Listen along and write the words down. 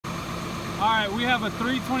Alright, we have a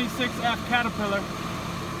 326F Caterpillar,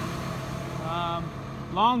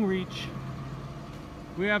 long reach.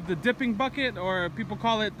 We have the dipping bucket, or people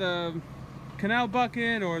call it the canal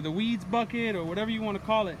bucket or the weeds bucket or whatever you want to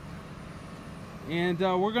call it. And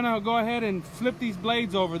we're gonna go ahead and flip these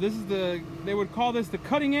blades over. This is they would call this the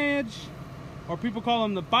cutting edge, or people call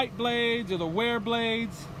them the bite blades or the wear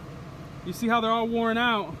blades. You see how they're all worn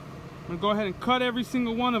out? I'm gonna go ahead and cut every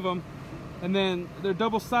single one of them. And then they're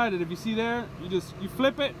double-sided. If you see there, you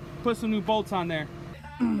flip it, put some new bolts on there.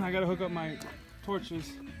 I gotta hook up my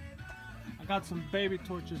torches. I got some baby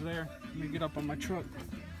torches there. Let me get up on my truck.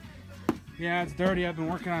 Yeah, it's dirty. I've been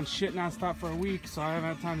working on shit nonstop for a week, so I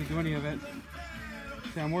haven't had time to do any of it.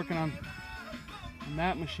 See, I'm working on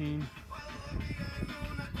that machine.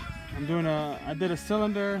 I did a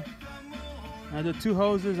cylinder, I did 2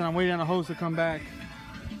 hoses, and I'm waiting on a hose to come back.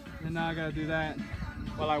 And now I gotta do that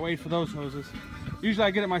while I wait for those hoses. Usually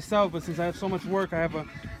I get it myself, but since I have so much work, I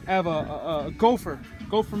have a gopher.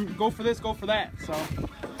 Go for this, go for that. So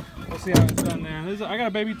we'll see how it's done there. I got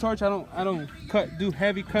a baby torch. I don't do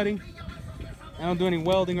heavy cutting. I don't do any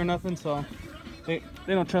welding or nothing, so they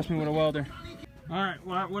don't trust me with a welder. All right,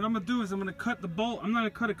 what I'm gonna do is I'm gonna cut the bolt. I'm not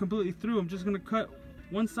gonna cut it completely through. I'm just gonna cut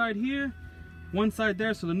one side here, one side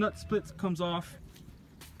there, so the nut splits comes off.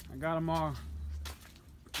 I got them all.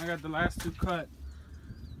 I got the last 2 cut.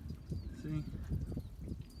 See?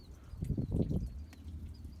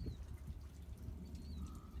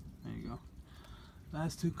 There you go.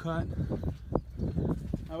 Last 2 cut.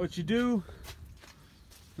 Now what you do,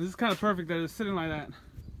 this is kind of perfect that it's sitting like that.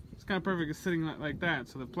 It's kind of perfect it's sitting like that,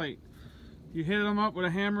 so the plate. You hit them up with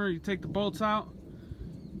a hammer, you take the bolts out,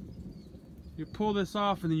 you pull this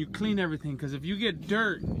off, and then you clean everything, because if you get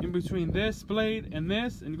dirt in between this blade and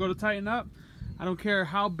this, and you go to tighten up, I don't care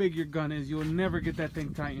how big your gun is, you will never get that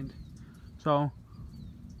thing tightened. So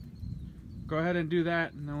go ahead and do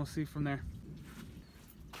that, and then we'll see from there.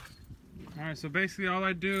 Alright, so basically all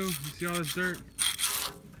I do, you see all this dirt,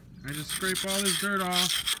 I just scrape all this dirt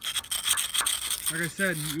off. Like I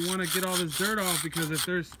said, you want to get all this dirt off, because if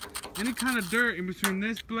there's any kind of dirt in between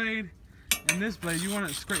this blade and this blade, you want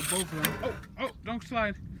to scrape both of them. Oh, don't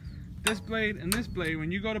slide. This blade and this blade,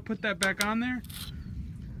 when you go to put that back on there,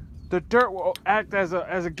 the dirt will act as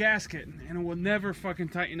a gasket, and it will never fucking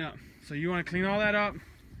tighten up. So you want to clean all that up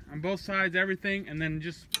on both sides, everything, and then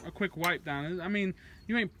just a quick wipe down. I mean,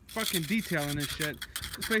 you ain't fucking detailing this shit.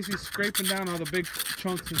 It's basically scraping down all the big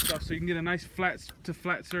chunks and stuff, so you can get a nice flat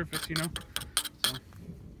surface, you know. So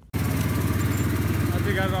after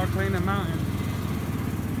you got it all cleaned and mounted,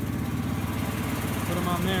 put them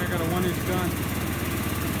on there. I got a 1-inch gun.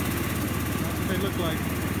 That's what they look like.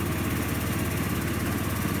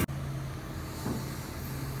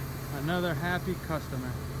 Another happy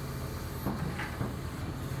customer.